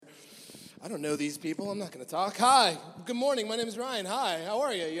I don't know these people. I'm not going to talk. Hi. Good morning. My name is Ryan. Hi. How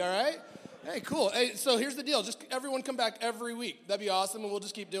are you? You all right? Hey, cool. Hey, so here's the deal. Just everyone come back every week. That'd be awesome, and we'll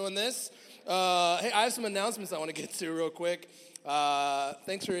just keep doing this. Hey, I have some announcements I want to get to real quick.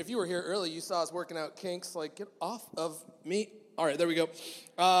 Thanks for, if you were here early, you saw us working out kinks. Like, get off of me. All right, there we go.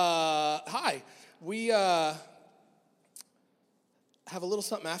 Hi. We have a little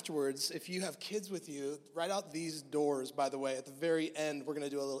something afterwards. If you have kids with you, right out these doors, by the way, at the very end, we're going to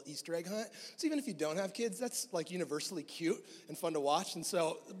do a little Easter egg hunt. So even if you don't have kids, that's like universally cute and fun to watch. And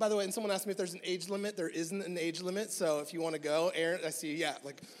so, by the way, and someone asked me if there's an age limit. There isn't an age limit. So if you want to go, Aaron, I see, yeah,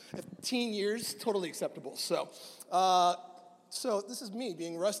 like 15 years, totally acceptable. So this is me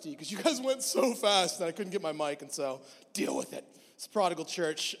being rusty because you guys went so fast that I couldn't get my mic, and so deal with it. It's Prodigal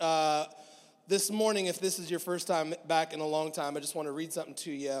Church. This morning, if this is your first time back in a long time, I just want to read something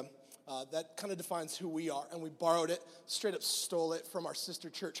to you that kind of defines who we are. And we borrowed it, straight up stole it from our sister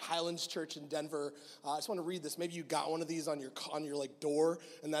church, Highlands Church in Denver. I just want to read this. Maybe you got one of these on your like door,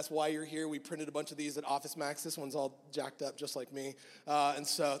 and that's why you're here. We printed a bunch of these at Office Max. This one's all jacked up just like me, and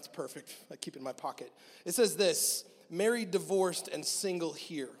so it's perfect. I keep it in my pocket. It says this: married, divorced, and single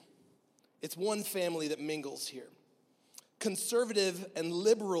here. It's one family that mingles here. Conservative and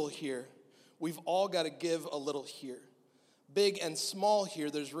liberal here. We've all got to give a little here. Big and small here,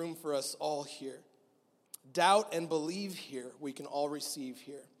 there's room for us all here. Doubt and believe here, we can all receive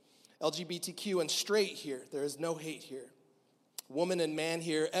here. LGBTQ and straight here, there is no hate here. Woman and man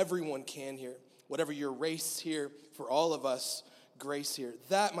here, everyone can here. Whatever your race here, for all of us, grace here.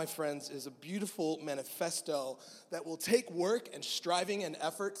 That, my friends, is a beautiful manifesto that will take work and striving and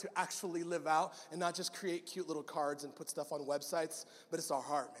effort to actually live out and not just create cute little cards and put stuff on websites, but it's our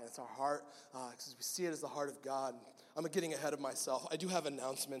heart, man. It's our heart because we see it as the heart of God. I'm getting ahead of myself. I do have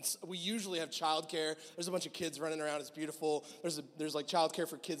announcements. We usually have childcare. There's a bunch of kids running around. It's beautiful. There's like childcare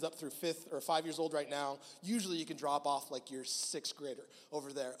for kids up through 5 years old right now. Usually you can drop off like your 6th grader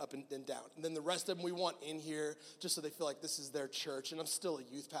over there, up and down. And then the rest of them we want in here just so they feel like this is their church. And I'm still a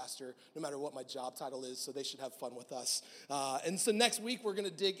youth pastor, no matter what my job title is, so they should have fun with us. And so next week we're going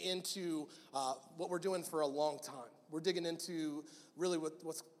to dig into what we're doing for a long time. We're digging into really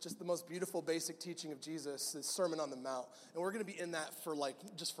what's just the most beautiful basic teaching of Jesus, the Sermon on the Mount. And we're going to be in that for like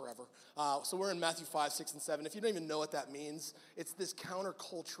just forever. So we're in Matthew 5, 6, and 7. If you don't even know what that means, it's this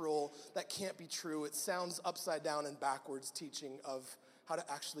countercultural, that can't be true. It sounds upside down and backwards teaching of how to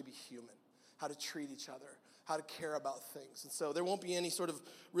actually be human, how to treat each other, how to care about things. And so there won't be any sort of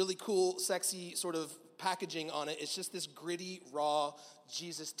really cool, sexy sort of packaging on it. It's just this gritty, raw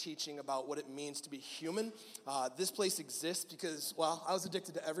Jesus teaching about what it means to be human. This place exists because, well, I was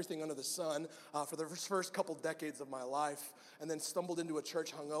addicted to everything under the sun for the first couple decades of my life, and then stumbled into a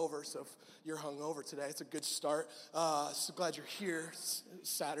church hungover. So if you're hungover today, it's a good start. So glad you're here. It's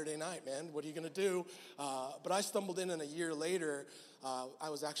Saturday night, man. What are you going to do? But I stumbled in, and a year later, I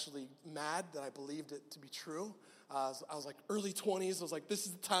was actually mad that I believed it to be true. I was like early 20s. I was like, this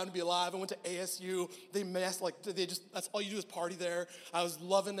is the time to be alive. I went to ASU. That's all you do is party there. I was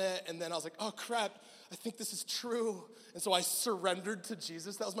loving it. And then I was like, oh crap, I think this is true. And so I surrendered to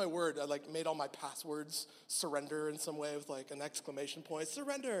Jesus. That was my word. I like made all my passwords surrender in some way with like an exclamation point,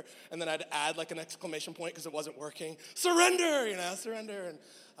 surrender. And then I'd add like an exclamation point because it wasn't working. Surrender, surrender. And,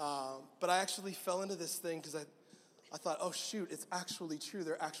 but I actually fell into this thing because I thought, oh shoot, it's actually true.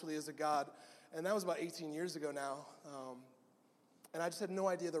 There actually is a God. And that was about 18 years ago now. And I just had no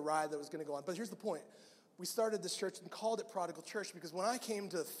idea the ride that was going to go on. But here's the point. We started this church and called it Prodigal Church because when I came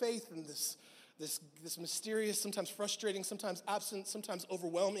to faith in this mysterious, sometimes frustrating, sometimes absent, sometimes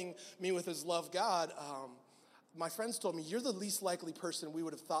overwhelming me with his love God, my friends told me, you're the least likely person we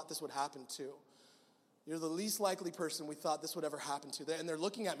would have thought this would happen to. You're the least likely person we thought this would ever happen to. And they're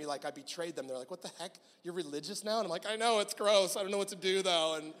looking at me like I betrayed them. They're like, what the heck? You're religious now? And I'm like, I know, it's gross. I don't know what to do,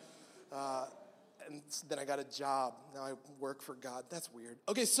 though. And then I got a job. Now I work for God. That's weird.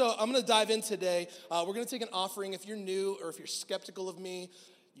 Okay, so I'm going to dive in today. We're going to take an offering. If you're new or if you're skeptical of me,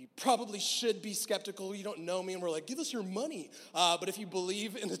 you probably should be skeptical. You don't know me, and we're like, give us your money. But if you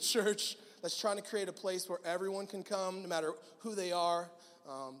believe in a church that's trying to create a place where everyone can come, no matter who they are,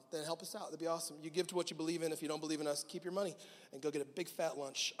 then help us out. That'd be awesome. You give to what you believe in. If you don't believe in us, keep your money and go get a big fat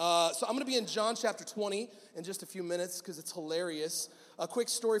lunch. So I'm going to be in John chapter 20 in just a few minutes because it's hilarious. A quick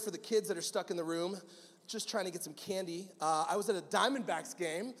story for the kids that are stuck in the room, just trying to get some candy. I was at a Diamondbacks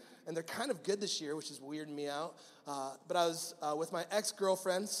game, and they're kind of good this year, which is weirding me out. But I was with my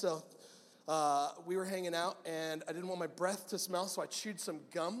ex-girlfriend, so we were hanging out, and I didn't want my breath to smell, so I chewed some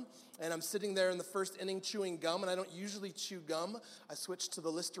gum. And I'm sitting there in the first inning chewing gum, and I don't usually chew gum. I switched to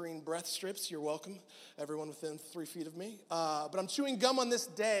the Listerine breath strips. You're welcome, everyone within 3 feet of me. But I'm chewing gum on this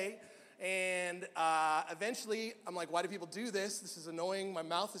day, And eventually, I'm like, why do people do this? This is annoying. My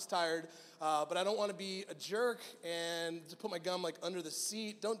mouth is tired, but I don't want to be a jerk and to put my gum like under the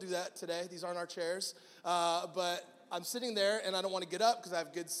seat. Don't do that today. These aren't our chairs. But I'm sitting there, and I don't want to get up because I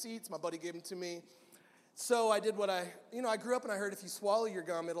have good seats. My buddy gave them to me. So I did what I grew up and I heard if you swallow your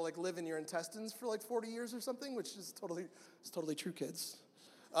gum, it'll like live in your intestines for like 40 years or something, which is totally true, kids.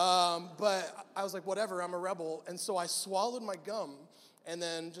 But I was like, whatever, I'm a rebel. And so I swallowed my gum and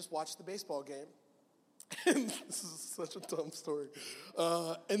then just watched the baseball game. And this is such a dumb story.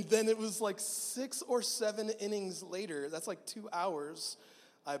 And then it was like 6 or 7 innings later, that's like 2 hours,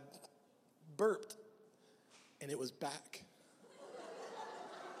 I burped and it was back.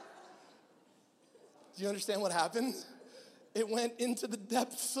 Do you understand what happened? It went into the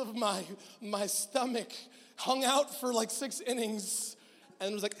depths of my stomach, hung out for like 6 innings,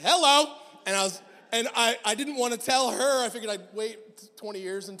 and was like, hello. And I didn't want to tell her. I figured I'd wait 20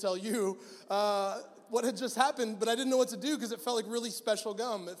 years and tell you what had just happened, but I didn't know what to do because it felt like really special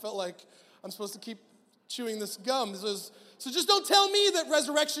gum. It felt like I'm supposed to keep chewing this gum. So just don't tell me that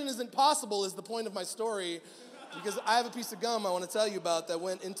resurrection isn't possible is the point of my story, because I have a piece of gum I want to tell you about that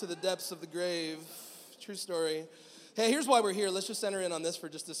went into the depths of the grave. True story. Hey, here's why we're here. Let's just center in on this for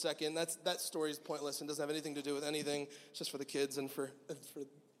just a second. That story is pointless and doesn't have anything to do with anything. It's just for the kids and for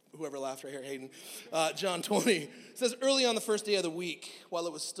whoever laughed right here, Hayden. John 20 says, early on the first day of the week, while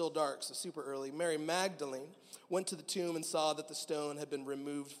it was still dark, so super early, Mary Magdalene went to the tomb and saw that the stone had been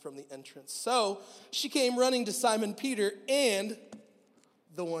removed from the entrance. So she came running to Simon Peter and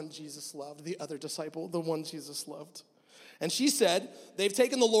the one Jesus loved, the other disciple, the one Jesus loved. And she said, they've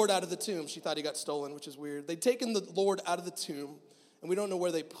taken the Lord out of the tomb. She thought he got stolen, which is weird. They'd taken the Lord out of the tomb, and we don't know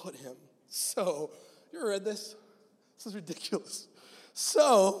where they put him. So, you ever read this? This is ridiculous.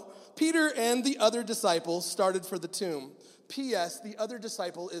 So, Peter and the other disciple started for the tomb. P.S., the other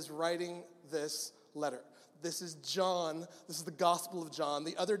disciple is writing this letter. This is John. This is the Gospel of John.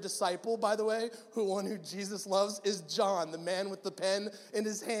 The other disciple, by the way, one who Jesus loves, is John. The man with the pen in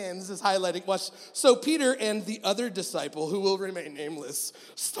his hands is highlighting. Watch. So Peter and the other disciple, who will remain nameless,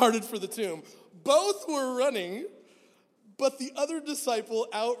 started for the tomb. Both were running, but the other disciple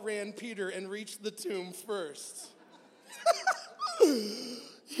outran Peter and reached the tomb first.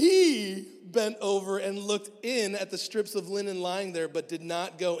 He bent over and looked in at the strips of linen lying there, but did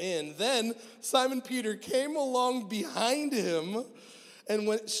not go in. Then Simon Peter came along behind him and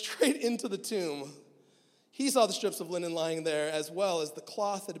went straight into the tomb. He saw the strips of linen lying there, as well as the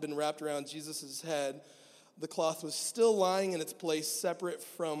cloth that had been wrapped around Jesus' head. The cloth was still lying in its place, separate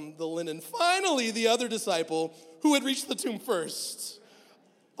from the linen. Finally, the other disciple, who had reached the tomb first,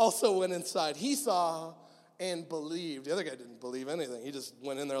 also went inside. He saw and believed. The other guy didn't believe anything. He just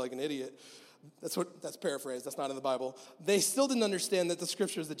went in there like an idiot. That's paraphrased. That's not in the Bible. They still didn't understand that the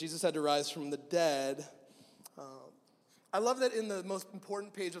scriptures that Jesus had to rise from the dead. I love that in the most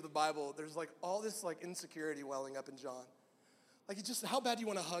important page of the Bible, there's like all this like insecurity welling up in John. Like, how bad do you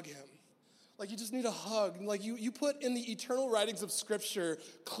want to hug him? Like, you just need a hug. Like, you put in the eternal writings of Scripture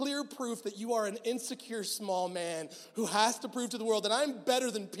clear proof that you are an insecure small man who has to prove to the world that I'm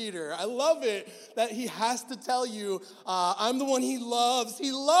better than Peter. I love it that he has to tell you, I'm the one he loves.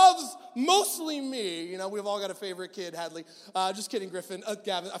 He loves mostly me. You know, we've all got a favorite kid, Hadley. Just kidding, Griffin.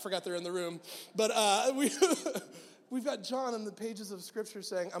 Gavin, I forgot they're in the room. But we've got John in the pages of Scripture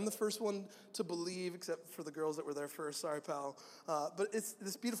saying, I'm the first one to believe, except for the girls that were there first. Sorry, pal. But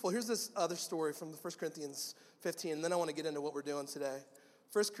it's beautiful. Here's this other story from 1 Corinthians 15, and then I want to get into what we're doing today.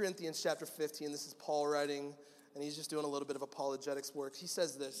 1 Corinthians chapter 15, this is Paul writing, and he's just doing a little bit of apologetics work. He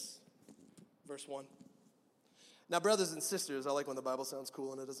says this, verse 1. Now, brothers and sisters, I like when the Bible sounds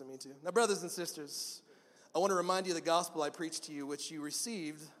cool and it doesn't mean to. Now, brothers and sisters, I want to remind you of the gospel I preached to you, which you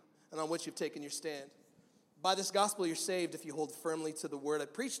received and on which you've taken your stand. By this gospel you're saved if you hold firmly to the word I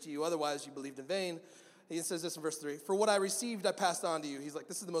preached to you. Otherwise, you believed in vain. He says this in verse 3. For what I received, I passed on to you. He's like,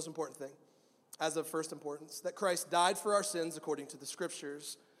 this is the most important thing, as of first importance, that Christ died for our sins according to the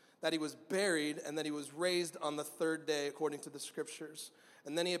Scriptures, that he was buried, and that he was raised on the third day according to the Scriptures.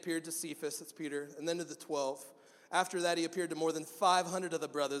 And then he appeared to Cephas, that's Peter, and then to the 12. After that, he appeared to more than 500 of the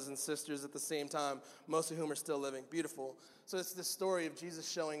brothers and sisters at the same time, most of whom are still living. Beautiful. So it's this story of Jesus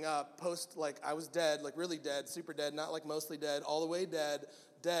showing up post, like, I was dead, like really dead, super dead, not like mostly dead, all the way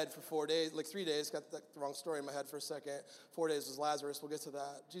dead for 4 days, like 3 days. Got the wrong story in my head for a second. 4 days was Lazarus. We'll get to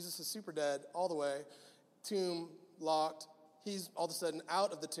that. Jesus is super dead all the way. Tomb locked, he's all of a sudden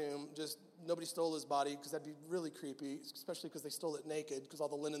out of the tomb. Just nobody stole his body, because that'd be really creepy, especially because they stole it naked, because all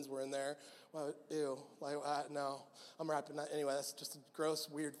the linens were in there. Well, ew, like, no, I'm wrapping that. Anyway, that's just a gross,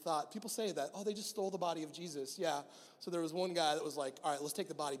 weird thought. People say that, oh, they just stole the body of Jesus. Yeah, so there was one guy that was like, all right, let's take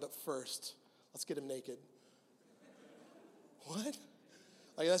the body, but first, let's get him naked. What?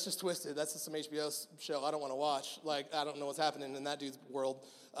 Like, that's just twisted. That's just some HBO show I don't want to watch. Like, I don't know what's happening in that dude's world.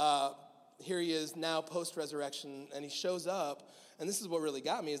 Here he is now post-resurrection, and he shows up, and this is what really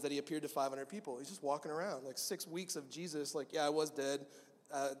got me, is that he appeared to 500 people. He's just walking around, like 6 weeks of Jesus, like, yeah, I was dead.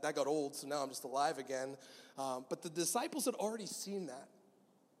 That got old, so now I'm just alive again. But the disciples had already seen that,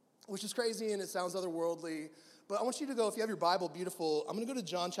 which is crazy, and it sounds otherworldly. But I want you to go, if you have your Bible, beautiful, I'm going to go to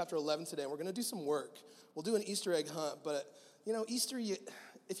John chapter 11 today, and we're going to do some work. We'll do an Easter egg hunt, but, you know, Easter,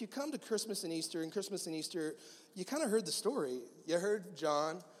 if you come to Christmas and Easter, you kind of heard the story. You heard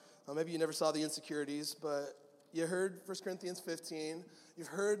John. Maybe you never saw the insecurities, but you heard 1 Corinthians 15. You've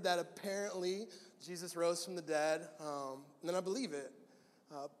heard that apparently Jesus rose from the dead, and then I believe it.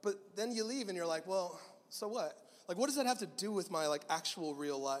 But then you leave and you're like, well, so what? Like, what does that have to do with my, like, actual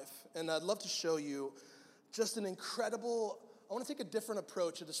real life? And I'd love to show you just an incredible, I want to take a different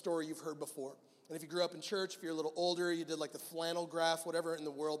approach to the story you've heard before. And if you grew up in church, if you're a little older, you did like the flannel graph, whatever in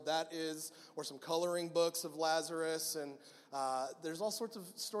the world that is, or some coloring books of Lazarus, and there's all sorts of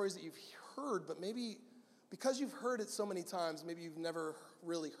stories that you've heard, but maybe because you've heard it so many times, maybe you've never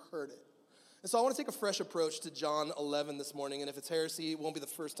really heard it. And so I want to take a fresh approach to John 11 this morning, and if it's heresy, it won't be the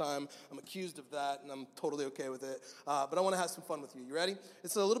first time I'm accused of that, and I'm totally okay with it. But I want to have some fun with you. You ready?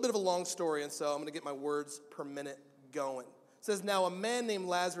 It's a little bit of a long story, and so I'm going to get my words per minute going. It says, now a man named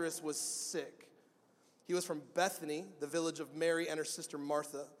Lazarus was sick. He was from Bethany, the village of Mary and her sister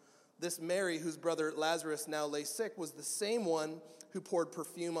Martha. This Mary, whose brother Lazarus now lay sick, was the same one who poured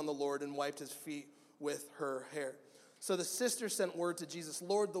perfume on the Lord and wiped his feet with her hair. So the sister sent word to Jesus,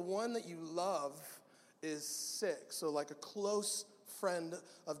 Lord, the one that you love is sick. So like a close friend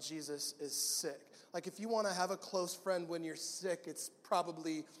of Jesus is sick. Like if you want to have a close friend when you're sick, it's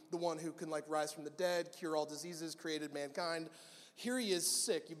probably the one who can like rise from the dead, cure all diseases, created mankind. Here he is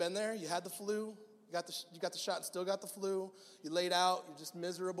sick. You been there? You had the flu? You got the shot and still got the flu. You laid out. You're just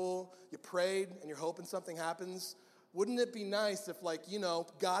miserable. You prayed, and you're hoping something happens. Wouldn't it be nice if, like, you know,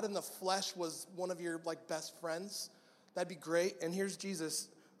 God in the flesh was one of your, like, best friends? That'd be great. And here's Jesus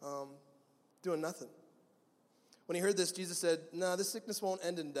doing nothing. When he heard this, Jesus said, no, this sickness won't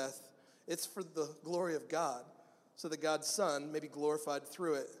end in death. It's for the glory of God, so that God's Son may be glorified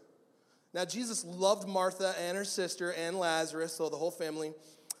through it. Now, Jesus loved Martha and her sister and Lazarus, so the whole family.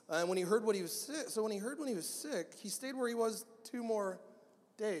 And when he heard when he was sick, he stayed where he was 2 more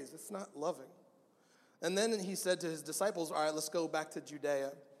days. That's not loving. And then he said to his disciples, all right, let's go back to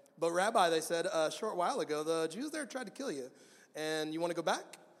Judea. But Rabbi, they said, a short while ago, the Jews there tried to kill you. And you want to go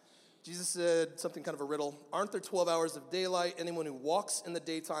back? Jesus said something kind of a riddle. Aren't there 12 hours of daylight? Anyone who walks in the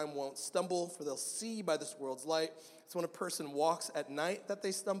daytime won't stumble, for they'll see by this world's light. It's when a person walks at night that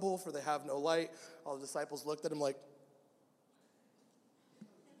they stumble, for they have no light. All the disciples looked at him like,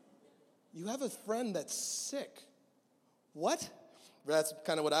 you have a friend that's sick. What? That's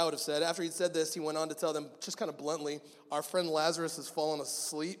kind of what I would have said. After he'd said this, he went on to tell them, just kind of bluntly, our friend Lazarus has fallen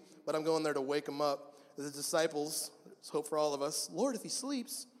asleep, but I'm going there to wake him up. The disciples, there's hope for all of us, Lord, if he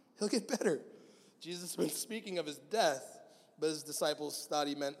sleeps, he'll get better. Jesus was speaking of his death, but his disciples thought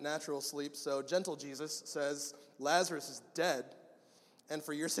he meant natural sleep. So gentle Jesus says, Lazarus is dead, and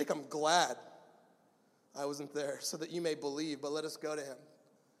for your sake I'm glad I wasn't there, so that you may believe, but let us go to him.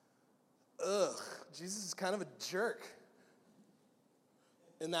 Ugh, Jesus is kind of a jerk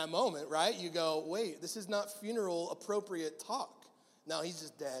in that moment, right? You go, wait, this is not funeral appropriate talk. Now he's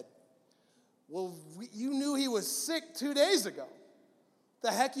just dead. Well, you knew he was sick 2 days ago.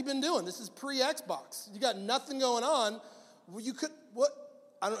 The heck you been doing? This is pre-Xbox. You got nothing going on. Well, what?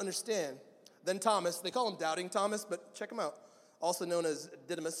 I don't understand. Then Thomas, they call him Doubting Thomas, but check him out. Also known as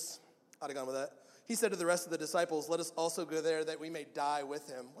Didymus. I'd have gone with that. He said to the rest of the disciples, let us also go there that we may die with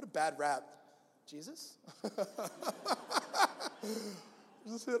him. What a bad rap. Jesus?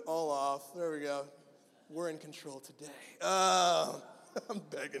 Just hit all off. There we go. We're in control today. I'm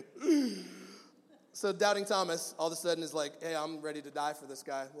begging. So Doubting Thomas all of a sudden is like, hey, I'm ready to die for this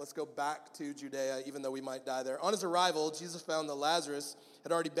guy. Let's go back to Judea, even though we might die there. On his arrival, Jesus found that Lazarus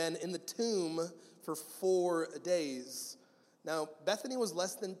had already been in the tomb for 4 days. Now, Bethany was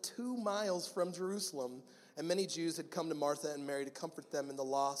less than 2 miles from Jerusalem, and many Jews had come to Martha and Mary to comfort them in the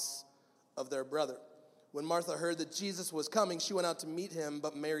loss of their brother. When Martha heard that Jesus was coming, she went out to meet him,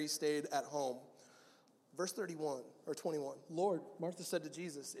 but Mary stayed at home. Verse 31 or 21. Lord, Martha said to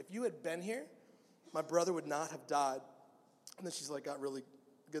Jesus, if you had been here, my brother would not have died. And then she's like, got really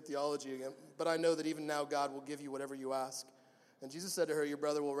good theology again. But I know that even now God will give you whatever you ask. And Jesus said to her, your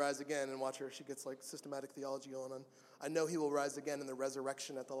brother will rise again. And watch her, she gets like systematic theology going on. I know he will rise again in the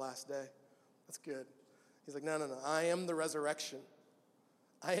resurrection at the last day. That's good. He's like, no. I am the resurrection.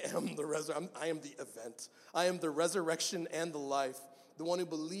 I am the event. I am the resurrection and the life. The one who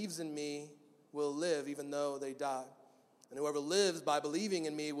believes in me will live even though they die. And whoever lives by believing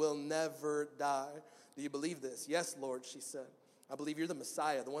in me will never die. Do you believe this? Yes, Lord, she said. I believe you're the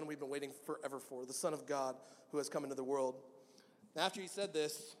Messiah, the one we've been waiting forever for, the Son of God who has come into the world. And after he said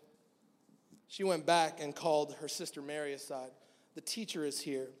this, she went back and called her sister Mary aside. The teacher is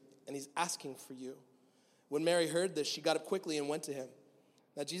here, and he's asking for you. When Mary heard this, she got up quickly and went to him.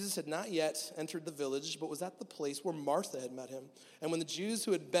 Now, Jesus had not yet entered the village, but was at the place where Martha had met him. And when the Jews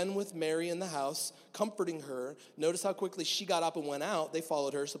who had been with Mary in the house, comforting her, noticed how quickly she got up and went out, they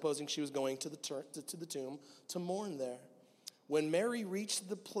followed her, supposing she was going to the tomb to mourn there. When Mary reached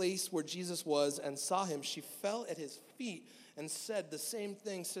the place where Jesus was and saw him, she fell at his feet and said the same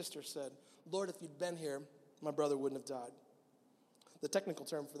thing sister said. Lord, if you'd been here, my brother wouldn't have died. The technical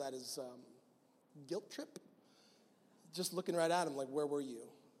term for that is guilt trip. Just looking right at him like, where were you?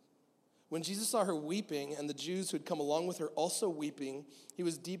 When Jesus saw her weeping and the Jews who had come along with her also weeping, he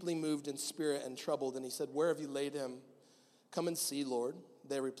was deeply moved in spirit and troubled. And he said, where have you laid him? Come and see, Lord,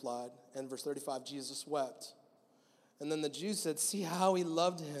 they replied. And verse 35, Jesus wept. And then the Jews said, see how he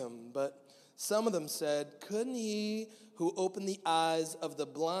loved him. But some of them said, couldn't he who opened the eyes of the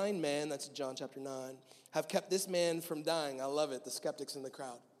blind man, that's John chapter 9, have kept this man from dying? I love it, the skeptics in the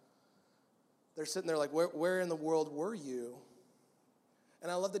crowd. They're sitting there like, where in the world were you?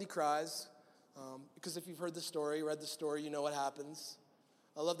 And I love that he cries, because if you've heard the story, read the story, you know what happens.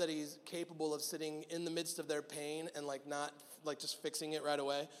 I love that he's capable of sitting in the midst of their pain and like not like just fixing it right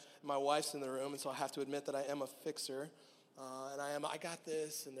away. My wife's in the room, and so I have to admit that I am a fixer. And I got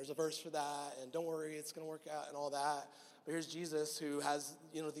this, and there's a verse for that, and don't worry, it's going to work out, and all that. But here's Jesus who has,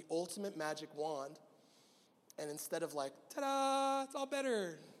 the ultimate magic wand, and instead of like, ta-da, it's all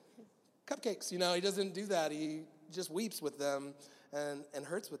better, cupcakes, he doesn't do that. He just weeps with them and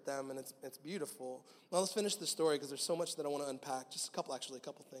hurts with them, and it's beautiful. Well, let's finish the story because there's so much that I want to unpack. Just a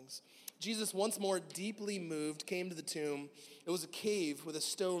couple things. Jesus, once more deeply moved, came to the tomb. It was a cave with a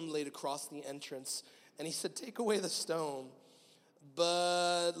stone laid across the entrance. And he said, take away the stone.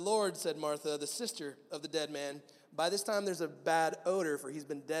 But Lord, said Martha, the sister of the dead man, by this time there's a bad odor, for he's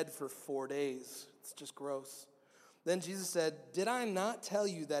been dead for 4 days. It's just gross. Then Jesus said, did I not tell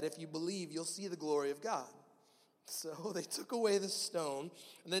you that if you believe, you'll see the glory of God? So they took away the stone.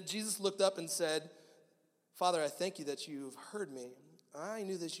 And then Jesus looked up and said, Father, I thank you that you've heard me. I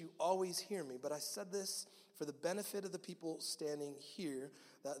knew that you always hear me, but I said this for the benefit of the people standing here,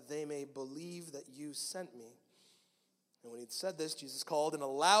 that they may believe that you sent me. And when he'd said this, Jesus called in a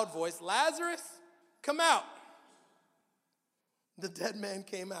loud voice, Lazarus, come out. The dead man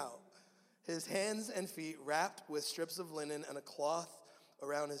came out, his hands and feet wrapped with strips of linen and a cloth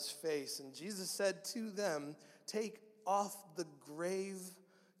around his face. And Jesus said to them, take off the grave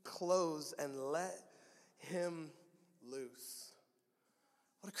clothes and let him loose.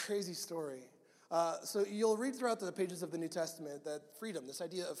 What a crazy story. So you'll read throughout the pages of the New Testament that freedom, this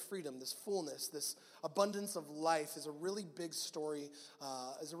idea of freedom, this fullness, this abundance of life is a really big story,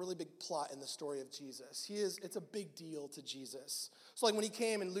 is a really big plot in the story of Jesus. It's a big deal to Jesus. So like when he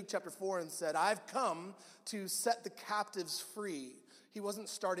came in Luke chapter 4 and said, I've come to set the captives free, he wasn't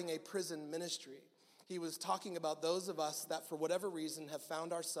starting a prison ministry. He was talking about those of us that for whatever reason have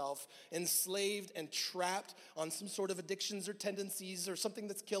found ourselves enslaved and trapped on some sort of addictions or tendencies or something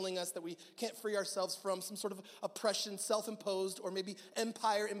that's killing us that we can't free ourselves from, some sort of oppression, self-imposed or maybe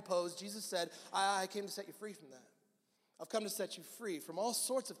empire-imposed. Jesus said, I came to set you free from that. I've come to set you free from all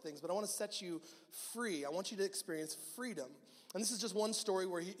sorts of things, but I want to set you free. I want you to experience freedom. And this is just one story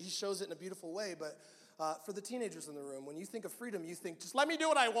where he shows it in a beautiful way, but for the teenagers in the room, when you think of freedom, you think, just let me do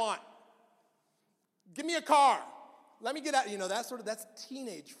what I want. Give me a car. Let me get out. That's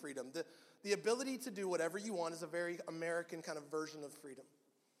teenage freedom. The ability to do whatever you want is a very American kind of version of freedom.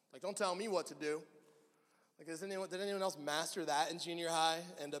 Like, don't tell me what to do. Like, did anyone else master that in junior high?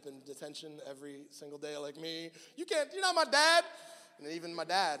 End up in detention every single day like me? You're not my dad. And even my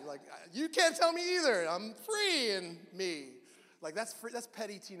dad, like, you can't tell me either. I'm free and me. Like, that's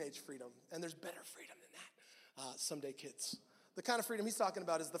petty teenage freedom. And there's better freedom than that. Someday, kids. The kind of freedom he's talking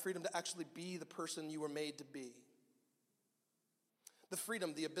about is the freedom to actually be the person you were made to be. The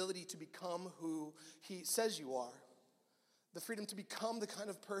freedom, the ability to become who he says you are. The freedom to become the kind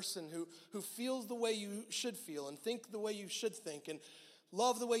of person who feels the way you should feel and think the way you should think and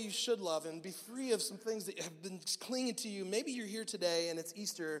love the way you should love and be free of some things that have been clinging to you. Maybe you're here today and it's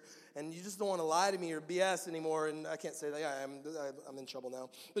Easter and you just don't want to lie to me or BS anymore. And I can't say that. Yeah, I'm in trouble now.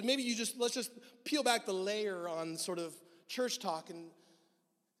 But maybe let's just peel back the layer on sort of church talk. And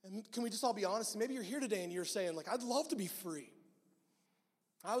can we just all be honest? Maybe you're here today and you're saying, like, I'd love to be free.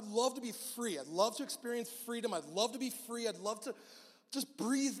 I would love to be free. I'd love to experience freedom. I'd love to be free. I'd love to just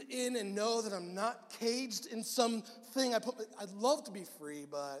breathe in and know that I'm not caged in something. I'd love to be free,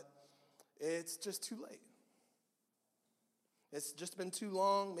 but it's just too late. It's just been too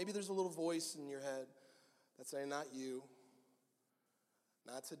long. Maybe there's a little voice in your head that's saying, not you,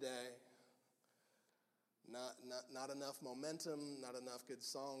 not today, not enough momentum, not enough good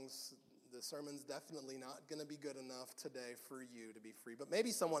songs. The sermon's definitely not going to be good enough today for you to be free. But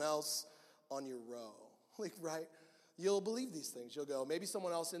maybe someone else on your row, like, right? You'll believe these things. You'll go, maybe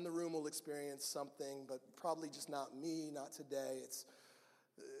someone else in the room will experience something, but probably just not me, not today.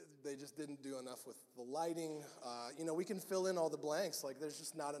 They just didn't do enough with the lighting. We can fill in all the blanks. Like, there's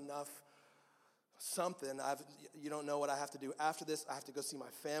just not enough something. You don't know what I have to do after this. I have to go see my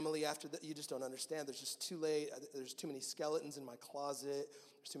family after that. You just don't understand. There's just too late. There's too many skeletons in my closet.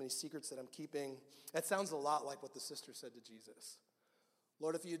 There's too many secrets that I'm keeping. That sounds a lot like what the sister said to Jesus.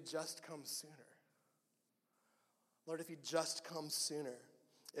 Lord, if you'd just come sooner. Lord, if you'd just come sooner.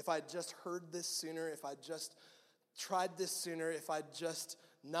 If I'd just heard this sooner. If I'd just tried this sooner. If I'd just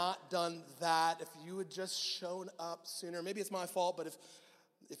not done that. If you had just shown up sooner. Maybe it's my fault, but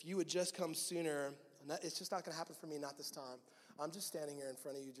if you would just come sooner, it's just not going to happen for me, not this time. I'm just standing here in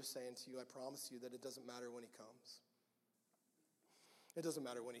front of you just saying to you, I promise you that it doesn't matter when he comes. It doesn't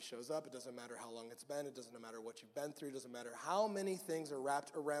matter when he shows up. It doesn't matter how long it's been. It doesn't matter what you've been through. It doesn't matter how many things are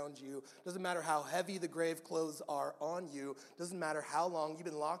wrapped around you. It doesn't matter how heavy the grave clothes are on you. It doesn't matter how long you've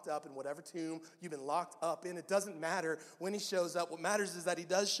been locked up in whatever tomb you've been locked up in. It doesn't matter when he shows up. What matters is that he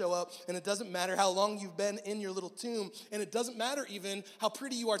does show up, and it doesn't matter how long you've been in your little tomb, and it doesn't matter even how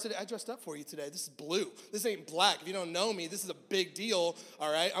pretty you are today. I dressed up for you today. This is blue. This ain't black. If you don't know me, this is a big deal,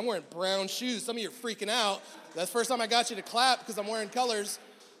 all right? I'm wearing brown shoes. Some of you are freaking out. That's the first time I got you to clap because I'm wearing colors.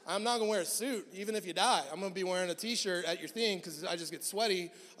 I'm not going to wear a suit, even if you die. I'm going to be wearing a T-shirt at your thing because I just get sweaty.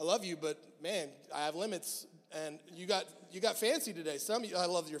 I love you, but, man, I have limits. And you got fancy today. I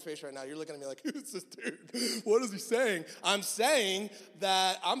love your face right now. You're looking at me like, who's this dude? What is he saying? I'm saying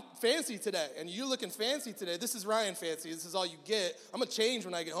that I'm fancy today, and you looking fancy today. This is Ryan fancy. This is all you get. I'm going to change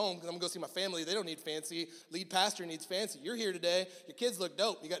when I get home because I'm going to go see my family. They don't need fancy. Lead pastor needs fancy. You're here today. Your kids look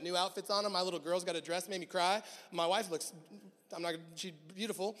dope. You got new outfits on them. My little girl's got a dress, made me cry. My wife looks... she's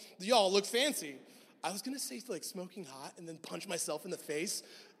beautiful. Y'all look fancy. I was going to say, like, smoking hot and then punch myself in the face.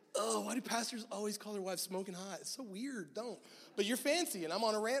 Oh, why do pastors always call their wives smoking hot? It's so weird. Don't. But you're fancy, and I'm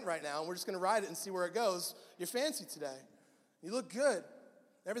on a rant right now, and we're just going to ride it and see where it goes. You're fancy today. You look good.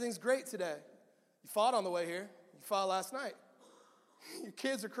 Everything's great today. You fought on the way here. You fought last night. Your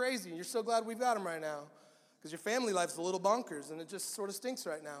kids are crazy, and you're so glad we've got them right now because your family life's a little bonkers, and it just sort of stinks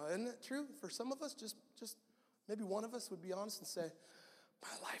right now. Isn't it true? For some of us, just maybe one of us would be honest and say,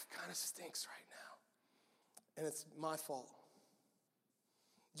 my life kind of stinks right now, and it's my fault.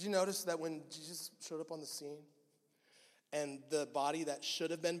 Did you notice that when Jesus showed up on the scene and the body that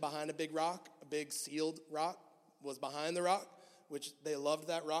should have been behind a big rock, a big sealed rock, was behind the rock, which they loved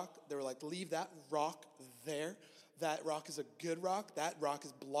that rock. They were like, leave that rock there. That rock is a good rock. That rock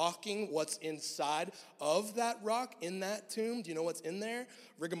is blocking what's inside of that rock in that tomb. Do you know what's in there?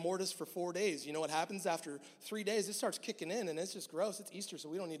 Rigor mortis for 4 days. You know what happens after 3 days? It starts kicking in, and it's just gross. It's Easter, so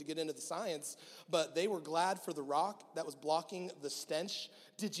we don't need to get into the science. But they were glad for the rock that was blocking the stench.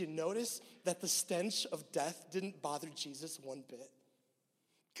 Did you notice that the stench of death didn't bother Jesus one bit?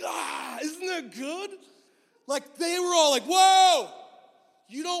 God, isn't that good? Like, they were all like, whoa,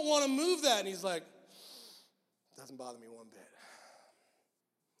 you don't want to move that. And he's like, doesn't bother me one bit.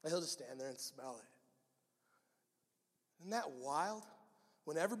 He'll just stand there and smell it. Isn't that wild?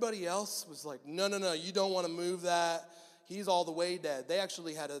 When everybody else was like, no, you don't want to move that. He's all the way dead. They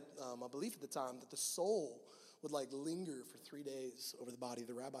actually had a belief at the time that the soul would like linger for 3 days over the body.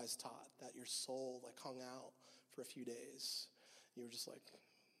 The rabbis taught that your soul like hung out for a few days. You were just like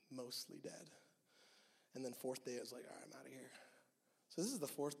mostly dead. And then fourth day, it was like, all right, I'm out of here. So this is the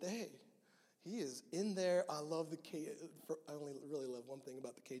fourth day. He is in there. I love I only really love one thing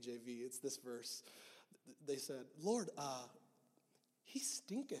about the KJV. It's this verse. They said, Lord, he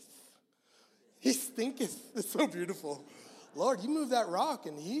stinketh. He stinketh. It's so beautiful. Lord, you move that rock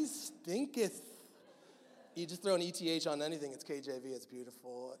and he stinketh. You just throw an ETH on anything, it's KJV. It's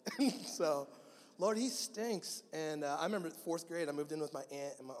beautiful. So, Lord, he stinks. And I remember fourth grade, I moved in with my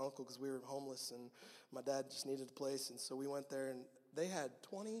aunt and my uncle because we were homeless and my dad just needed a place. And so we went there and they had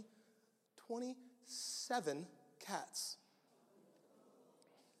 27 cats.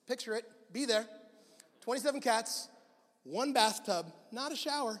 Picture it, be there. 27 cats, one bathtub, not a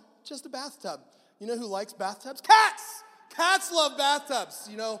shower, just a bathtub. You know who likes bathtubs? Cats! Cats love bathtubs.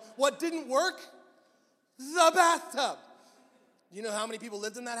 You know what didn't work? The bathtub. You know how many people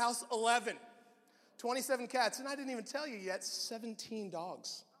lived in that house? 11. 27 cats, and I didn't even tell you yet, 17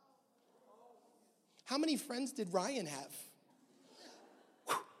 dogs. How many friends did Ryan have?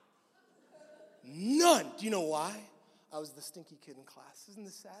 None. Do you know why? I was the stinky kid in class. Isn't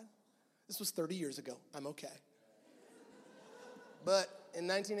this sad? This was 30 years ago. I'm okay. But in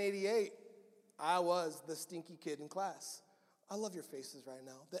 1988, I was the stinky kid in class. I love your faces right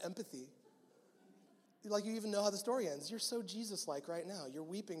now. The empathy. Like you even know how the story ends. You're so Jesus-like right now. You're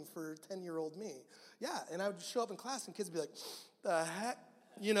weeping for 10-year-old me. Yeah, and I would show up in class and kids would be like, the heck?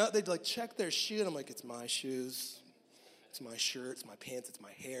 You know, they'd like check their shoe and I'm like, it's my shoes. It's my shirt, it's my pants, it's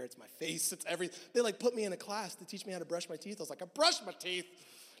my hair, it's my face, it's everything. They like put me in a class to teach me how to brush my teeth. I was like, I brush my teeth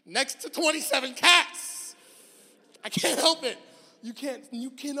next to 27 cats. I can't help it.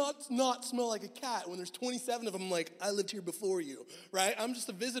 You cannot not smell like a cat when there's 27 of them. Like, I lived here before you, right? I'm just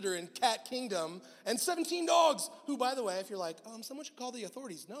a visitor in cat kingdom. And 17 dogs, who, by the way, if you're like, someone should call the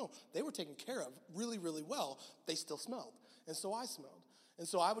authorities. No, they were taken care of really, really well. They still smelled. And so I smelled. And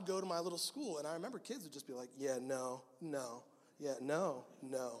so I would go to my little school, and I remember kids would just be like, yeah, no, yeah, no.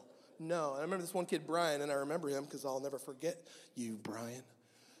 And I remember this one kid, Brian, and I remember him because I'll never forget you, Brian.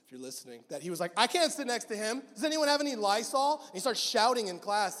 You're listening, that he was like, I can't sit next to him. Does anyone have any Lysol? And he starts shouting in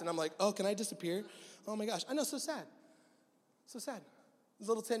class, and I'm like, oh, can I disappear? Oh my gosh, I know, so sad. So sad. This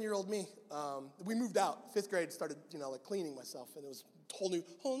little 10-year-old me, we moved out. 5th grade, started, like cleaning myself, and it was a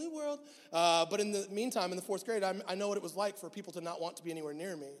whole new world. But in the meantime, in the 4th grade, I know what it was like for people to not want to be anywhere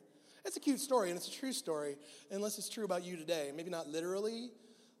near me. It's a cute story, and it's a true story, unless it's true about you today. Maybe not literally,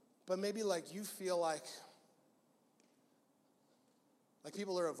 but maybe like you feel like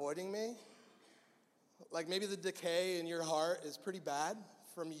people are avoiding me. Like maybe the decay in your heart is pretty bad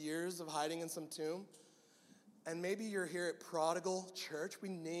from years of hiding in some tomb. And maybe you're here at Prodigal Church. We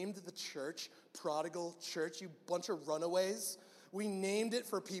named the church Prodigal Church, you bunch of runaways. We named it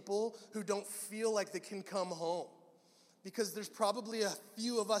for people who don't feel like they can come home. Because there's probably a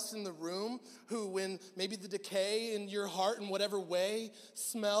few of us in the room who, when maybe the decay in your heart in whatever way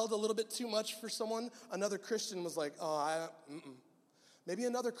smelled a little bit too much for someone, another Christian was like, Maybe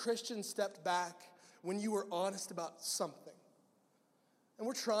another Christian stepped back when you were honest about something. And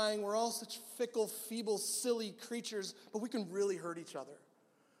we're all such fickle, feeble, silly creatures, but we can really hurt each other.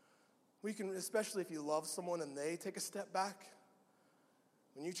 We can, especially if you love someone and they take a step back.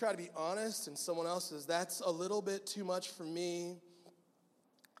 When you try to be honest and someone else says, that's a little bit too much for me,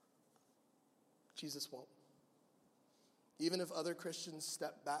 Jesus won't. Even if other Christians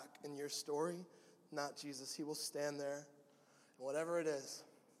step back in your story, not Jesus, he will stand there. Whatever it is,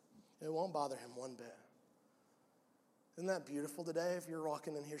 it won't bother him one bit. Isn't that beautiful today if you're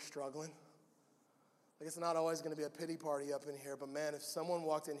walking in here struggling? Like it's not always going to be a pity party up in here, but man, if someone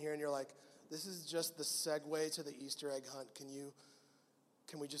walked in here and you're like, this is just the segue to the Easter egg hunt, can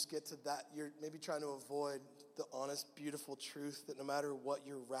we just get to that? You're maybe trying to avoid the honest, beautiful truth that no matter what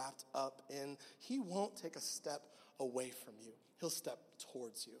you're wrapped up in, he won't take a step away from you. He'll step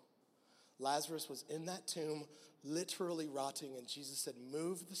towards you. Lazarus was in that tomb, literally rotting, and Jesus said,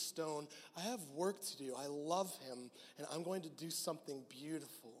 move the stone. I have work to do. I love him, and I'm going to do something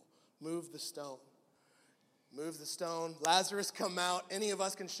beautiful. Move the stone. Move the stone. Lazarus, come out. Any of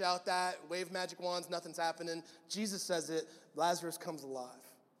us can shout that. Wave magic wands, nothing's happening. Jesus says it. Lazarus comes alive.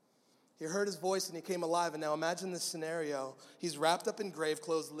 He heard his voice, and he came alive, and now imagine this scenario. He's wrapped up in grave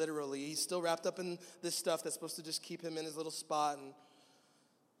clothes, literally. He's still wrapped up in this stuff that's supposed to just keep him in his little spot, and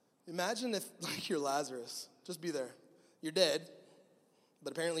imagine if, like, you're Lazarus. Just be there. You're dead,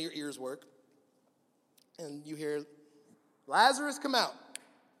 but apparently your ears work. And you hear, Lazarus, come out.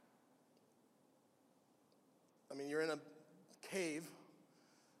 I mean, you're in a cave.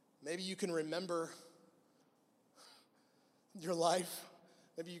 Maybe you can remember your life.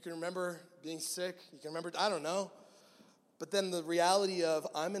 Maybe you can remember being sick. You can remember, I don't know. But then the reality of,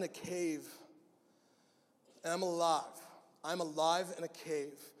 I'm in a cave, and I'm alive. I'm alive in a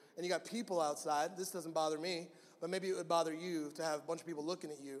cave. And you got people outside. This doesn't bother me, but maybe it would bother you to have a bunch of people looking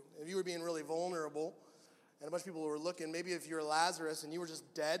at you. If you were being really vulnerable and a bunch of people were looking, maybe if you're Lazarus and you were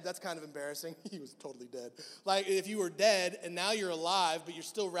just dead, that's kind of embarrassing. He was totally dead. Like if you were dead and now you're alive, but you're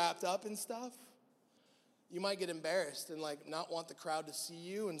still wrapped up in stuff, you might get embarrassed and like not want the crowd to see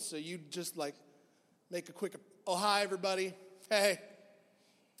you. And so you just like make a quick, oh, hi, everybody. Hey.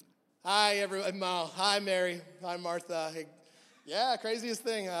 Hi, everyone. Hi, Mary. Hi, Martha. Hey. Yeah, craziest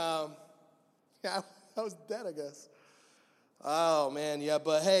thing. Yeah, I was dead, I guess. Oh, man, yeah,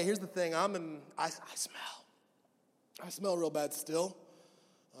 but hey, here's the thing. I smell. I smell real bad still.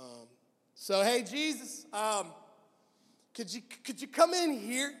 So, hey, Jesus, could you come in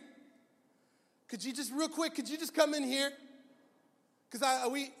here? Could you just real quick, could you just come in here? Because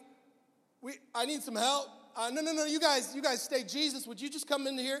I need some help. No, you guys stay. Jesus, would you just come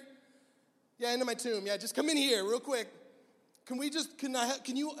in here? Yeah, into my tomb. Yeah, just come in here real quick. Can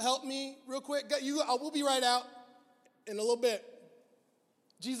you help me real quick? We'll be right out in a little bit.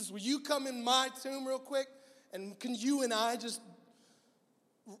 Jesus, will you come in my tomb real quick? And can you and I just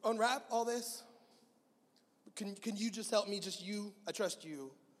unwrap all this? Can you just help me? Just you? I trust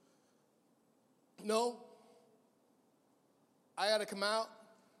you. No? I got to come out.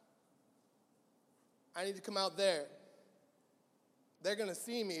 I need to come out there. They're going to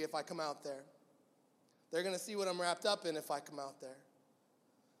see me if I come out there. They're going to see what I'm wrapped up in if I come out there.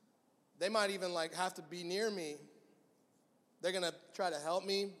 They might even have to be near me. They're going to try to help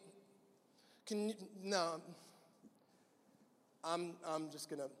me. No. I'm going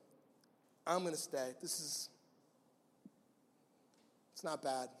to stay. It's not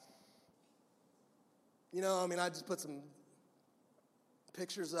bad. I just put some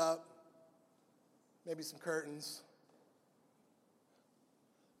pictures up, maybe some curtains,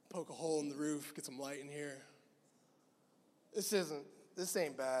 poke a hole in the roof, get some light in here. This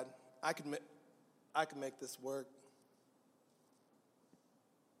ain't bad. I could make this work.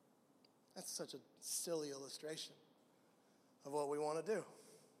 That's such a silly illustration of what we want to do.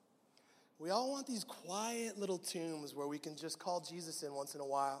 We all want these quiet little tombs where we can just call Jesus in once in a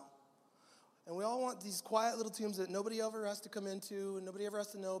while. And we all want these quiet little tombs that nobody ever has to come into and nobody ever has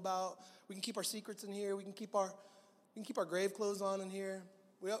to know about. We can keep our secrets in here. We can keep our grave clothes on in here.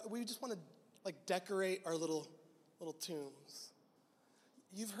 We just want to decorate our little tombs.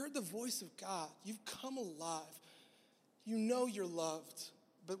 You've heard the voice of God. You've come alive. You know you're loved.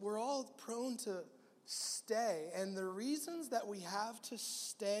 But we're all prone to stay. And the reasons that we have to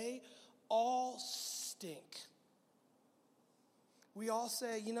stay all stink. We all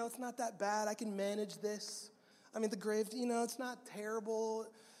say, it's not that bad. I can manage this. The grave, it's not terrible.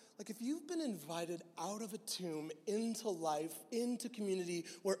 If you've been invited out of a tomb into life, into community,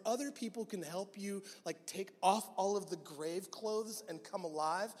 where other people can help you, take off all of the grave clothes and come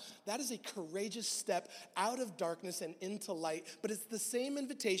alive, that is a courageous step out of darkness and into light. But it's the same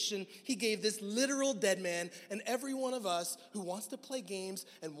invitation he gave this literal dead man and every one of us who wants to play games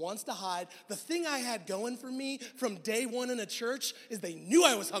and wants to hide. The thing I had going for me from day one in a church is they knew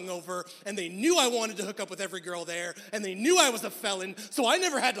I was hungover, and they knew I wanted to hook up with every girl there, and they knew I was a felon, so I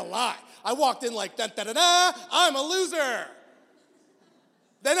never had to lie. I walked in da-da-da-da, I'm a loser.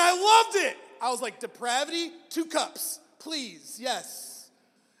 Then I loved it. I was like, depravity, 2 cups, please, yes.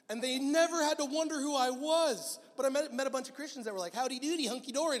 And they never had to wonder who I was. But I met a bunch of Christians that were like, howdy doody,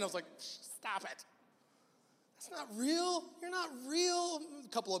 hunky dory. And I was like, stop it. That's not real. You're not real. A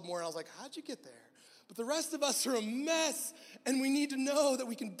couple of more, and I was like, how'd you get there? But the rest of us are a mess, and we need to know that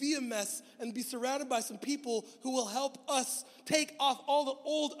we can be a mess and be surrounded by some people who will help us take off all the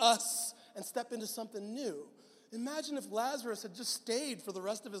old us and step into something new. Imagine if Lazarus had just stayed for the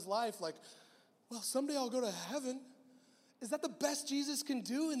rest of his life someday I'll go to heaven. Is that the best Jesus can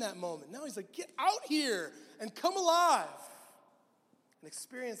do in that moment? Now he's like, get out here and come alive and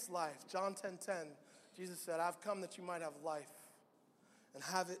experience life. John 10:10, Jesus said, I've come that you might have life and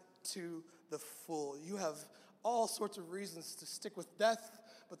have it to the full. You have all sorts of reasons to stick with death,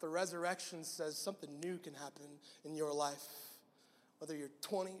 but the resurrection says something new can happen in your life. Whether you're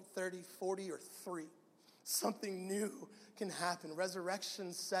 20, 30, 40, or 3, something new can happen.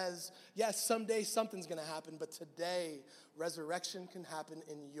 Resurrection says, yes, someday something's going to happen, but today, resurrection can happen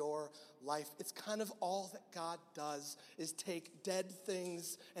in your life. It's kind of all that God does is take dead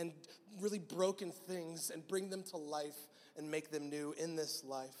things and really broken things and bring them to life and make them new in this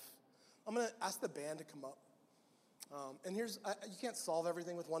life. I'm going to ask the band to come up. And you can't solve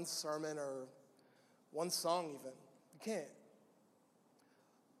everything with one sermon or one song even. You can't.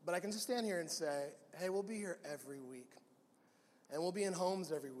 But I can just stand here and say, hey, we'll be here every week. And we'll be in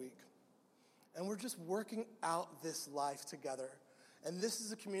homes every week. And we're just working out this life together. And this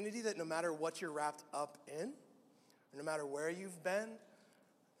is a community that no matter what you're wrapped up in, or no matter where you've been,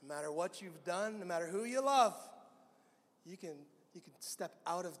 no matter what you've done, no matter who you love, you can step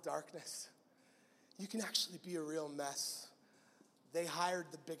out of darkness. You can actually be a real mess. They hired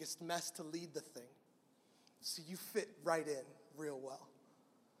the biggest mess to lead the thing. So you fit right in real well.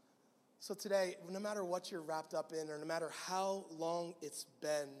 So today, no matter what you're wrapped up in, or no matter how long it's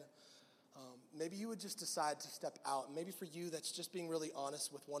been, Maybe you would just decide to step out. Maybe for you, that's just being really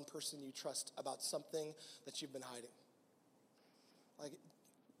honest with one person you trust about something that you've been hiding. Like,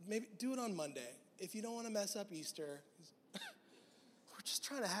 maybe do it on Monday. If you don't want to mess up Easter, we're just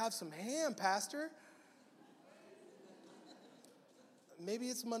trying to have some ham, Pastor. Maybe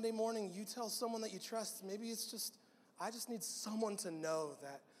it's Monday morning, you tell someone that you trust. Maybe it's just, I just need someone to know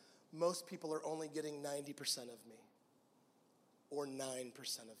that most people are only getting 90% of me or 9%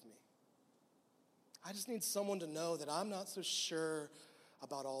 of me. I just need someone to know that I'm not so sure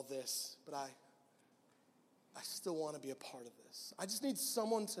about all this, but I still want to be a part of this. I just need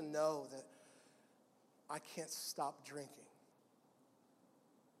someone to know that I can't stop drinking.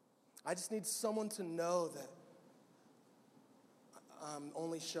 I just need someone to know that I'm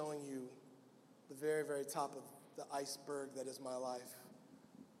only showing you the very, very top of the iceberg that is my life.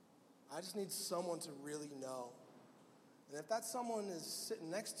 I just need someone to really know. And if that someone is sitting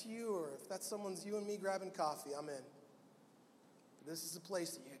next to you, or if that someone's you and me grabbing coffee, I'm in. This is a place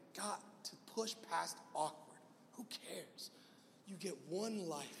that you got to push past awkward. Who cares? You get one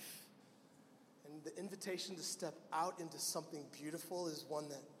life. And the invitation to step out into something beautiful is one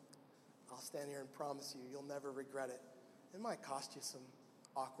that I'll stand here and promise you, you'll never regret it. It might cost you some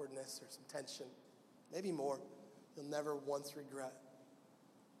awkwardness or some tension, maybe more. You'll never once regret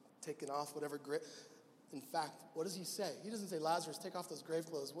taking off whatever grit. In fact, what does he say? He doesn't say, Lazarus, take off those grave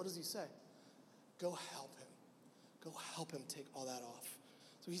clothes. What does he say? Go help him. Go help him take all that off.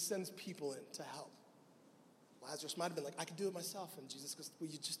 So he sends people in to help. Lazarus might have been like, I can do it myself. And Jesus goes, will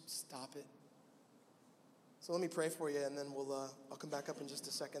you just stop it? So let me pray for you, and then I'll come back up in just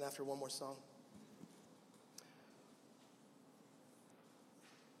a second after one more song.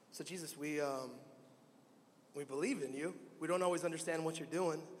 So Jesus, we believe in you. We don't always understand what you're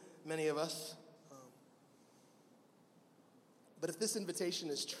doing, many of us. But if this invitation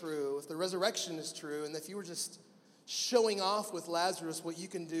is true, if the resurrection is true, and if you were just showing off with Lazarus what you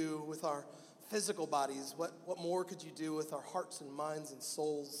can do with our physical bodies, what more could you do with our hearts and minds and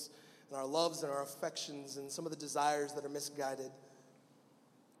souls and our loves and our affections and some of the desires that are misguided?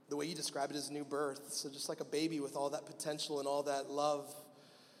 The way you describe it is new birth. So just like a baby with all that potential and all that love,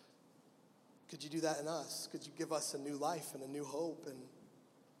 could you do that in us? Could you give us a new life and a new hope? And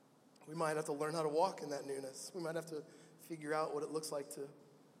we might have to learn how to walk in that newness. We might have to figure out what it looks like to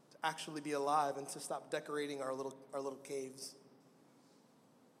actually be alive and to stop decorating our little caves.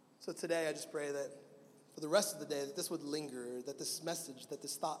 So today I just pray that for the rest of the day that this would linger, that this message, that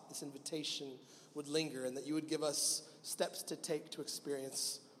this thought, this invitation would linger, and that you would give us steps to take to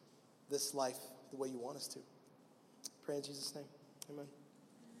experience this life the way you want us to. Pray in Jesus' name. Amen.